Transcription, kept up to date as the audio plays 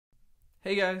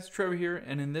Hey guys, Trevor here,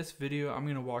 and in this video I'm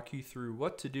going to walk you through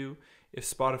what to do if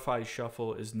Spotify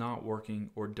Shuffle is not working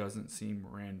or doesn't seem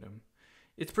random.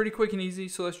 It's pretty quick and easy,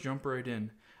 so let's jump right in.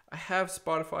 I have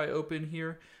Spotify open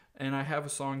here, and I have a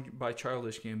song by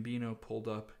Childish Gambino pulled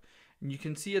up. And you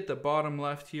can see at the bottom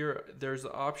left here, there's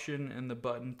the option and the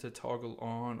button to toggle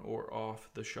on or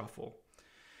off the shuffle.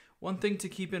 One thing to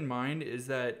keep in mind is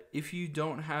that if you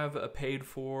don't have a paid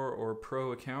for or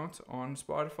pro account on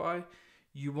Spotify,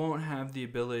 you won't have the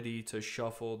ability to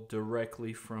shuffle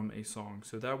directly from a song.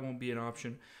 So that won't be an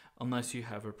option unless you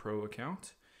have a pro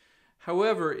account.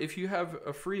 However, if you have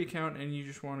a free account and you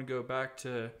just want to go back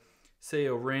to, say,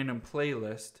 a random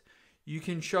playlist, you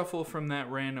can shuffle from that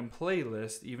random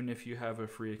playlist even if you have a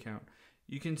free account.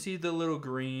 You can see the little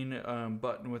green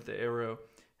button with the arrow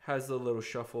has the little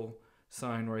shuffle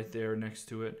sign right there next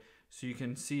to it. So you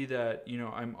can see that,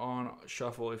 I'm on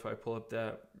shuffle if I pull up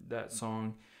that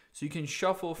song. So you can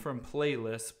shuffle from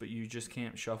playlists, but you just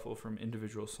can't shuffle from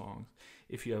individual songs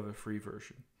if you have a free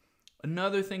version.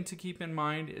 Another thing to keep in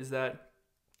mind is that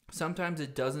sometimes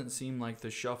it doesn't seem like the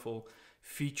shuffle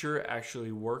feature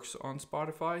actually works on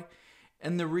Spotify.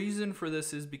 And the reason for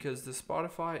this is because the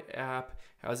Spotify app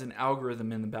has an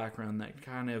algorithm in the background that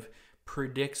kind of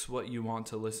predicts what you want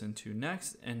to listen to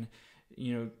next and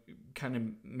kind of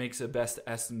makes a best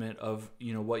estimate of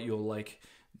what you'll like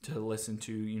to listen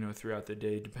to throughout the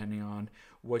day, depending on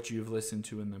what you've listened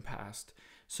to in the past.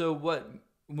 So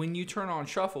when you turn on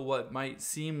shuffle, what might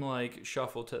seem like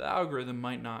shuffle to the algorithm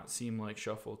might not seem like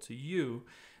shuffle to you,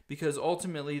 because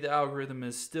ultimately the algorithm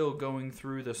is still going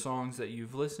through the songs that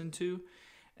you've listened to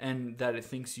and that it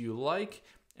thinks you like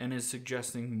and is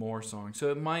suggesting more songs.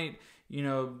 So it might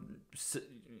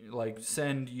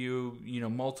send you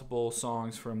multiple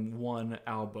songs from one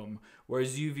album,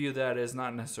 whereas you view that as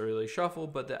not necessarily shuffle,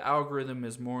 but the algorithm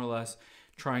is more or less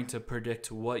trying to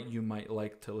predict what you might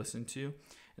like to listen to.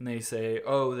 And they say,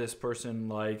 oh, this person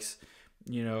likes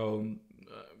I don't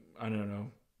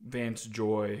know, Vance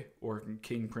Joy or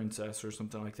King Princess or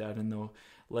something like that, and they'll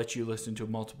let you listen to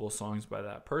multiple songs by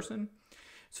that person.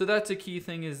 So that's a key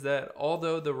thing, is that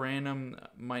although the random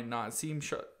might not seem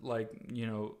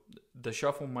the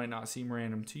shuffle might not seem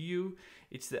random to you,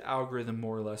 it's the algorithm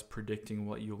more or less predicting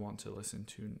what you want to listen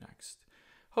to next.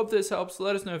 Hope this helps.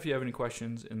 Let us know if you have any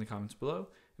questions in the comments below,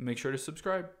 and make sure to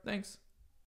subscribe. Thanks.